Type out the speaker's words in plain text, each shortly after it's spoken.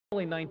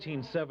early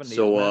 1970s,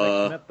 So,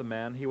 Maddox met the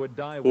man he would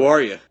die who with,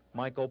 are you?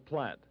 Michael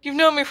Platt. You've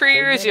known me for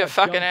years, you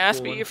fucking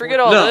Aspie. You forget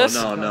all No, this?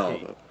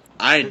 no.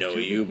 I know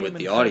you, but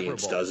the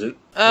audience doesn't.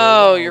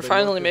 Oh, you're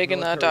finally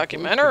making that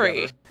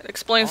documentary. It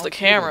explains the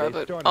camera,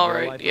 but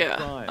alright,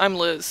 yeah. I'm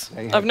Liz.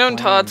 I've known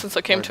Todd since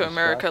I came to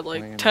America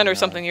like 10 or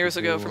something years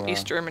ago from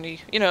East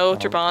Germany. You know,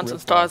 Trabants and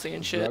Stasi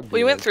and shit.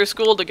 We went through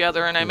school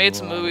together and I made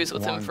some movies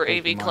with him for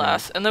AV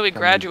class, and then we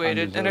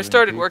graduated, and I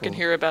started working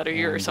here about a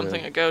year or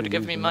something ago to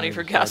give me money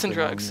for gas and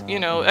drugs. You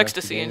know,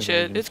 ecstasy and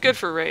shit. It's good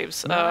for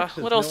raves.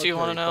 What else do you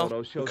want to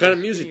know? What kind of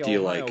music do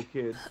you like?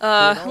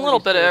 A little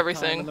bit of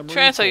everything.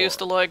 Trance I used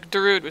to like.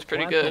 Darude was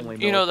pretty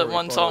good. You know that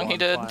one song he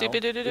did. You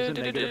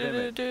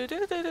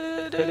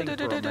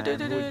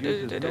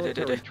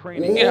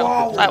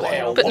know, that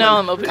one. But now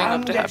I'm opening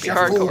up to happy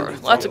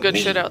hardcore. Lots of good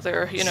shit out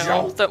there, you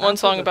know. That one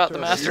song about the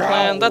master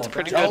plan, that's a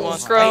pretty good one.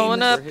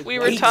 Growing up, we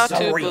were taught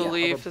to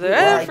believe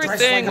that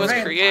everything was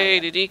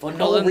created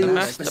equal in the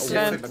master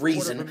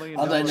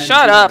plan.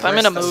 Shut up, I'm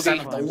in a movie.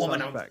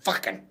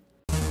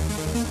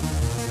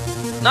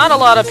 Not a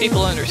lot of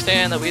people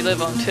understand that we live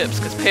on tips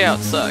because payout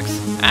sucks.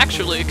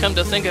 Actually, come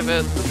to think of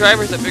it, the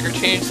drivers at bigger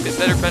chains get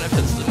better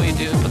benefits than we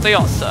do, but they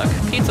all suck.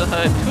 Pizza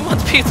Hut. Who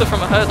wants pizza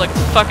from a hut like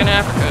it's fucking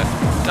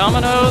Africa?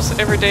 Domino's?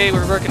 Every day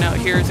we're working out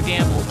here is a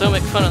gamble. Don't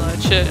make fun of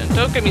that shit, and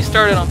don't get me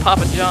started on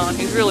Papa John.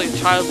 He's really a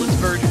childless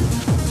virgin.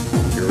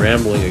 You're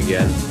rambling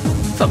again.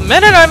 The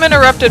minute I'm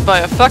interrupted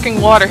by a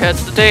fucking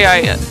waterhead's the day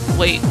I...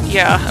 Wait,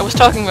 yeah, I was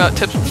talking about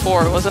tips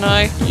before, wasn't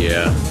I?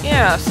 Yeah.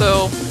 Yeah,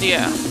 so,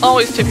 yeah.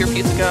 Always tip your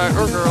pizza guy,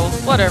 or girl,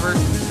 whatever.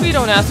 We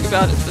don't ask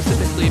about it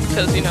specifically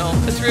because, you know,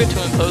 it's rude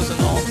to impose and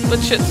all.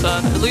 But shit,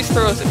 son, at least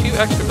throw us a few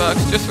extra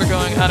bucks just for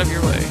going out of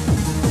your way.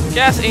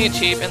 Gas ain't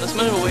cheap, and this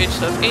minimum wage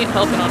stuff ain't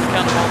helping on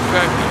account of all the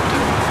driving you do.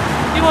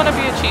 You wanna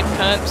be a cheap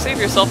cunt, save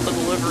yourself the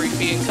delivery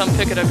fee and come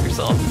pick it up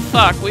yourself.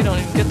 Fuck, we don't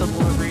even get the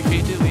delivery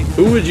fee, do we?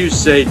 Who would you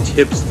say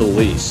tips the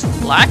least?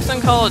 Blacks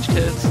and college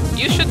kids.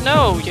 You should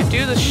know, you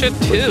do this shit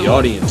too. But the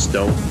audience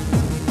don't.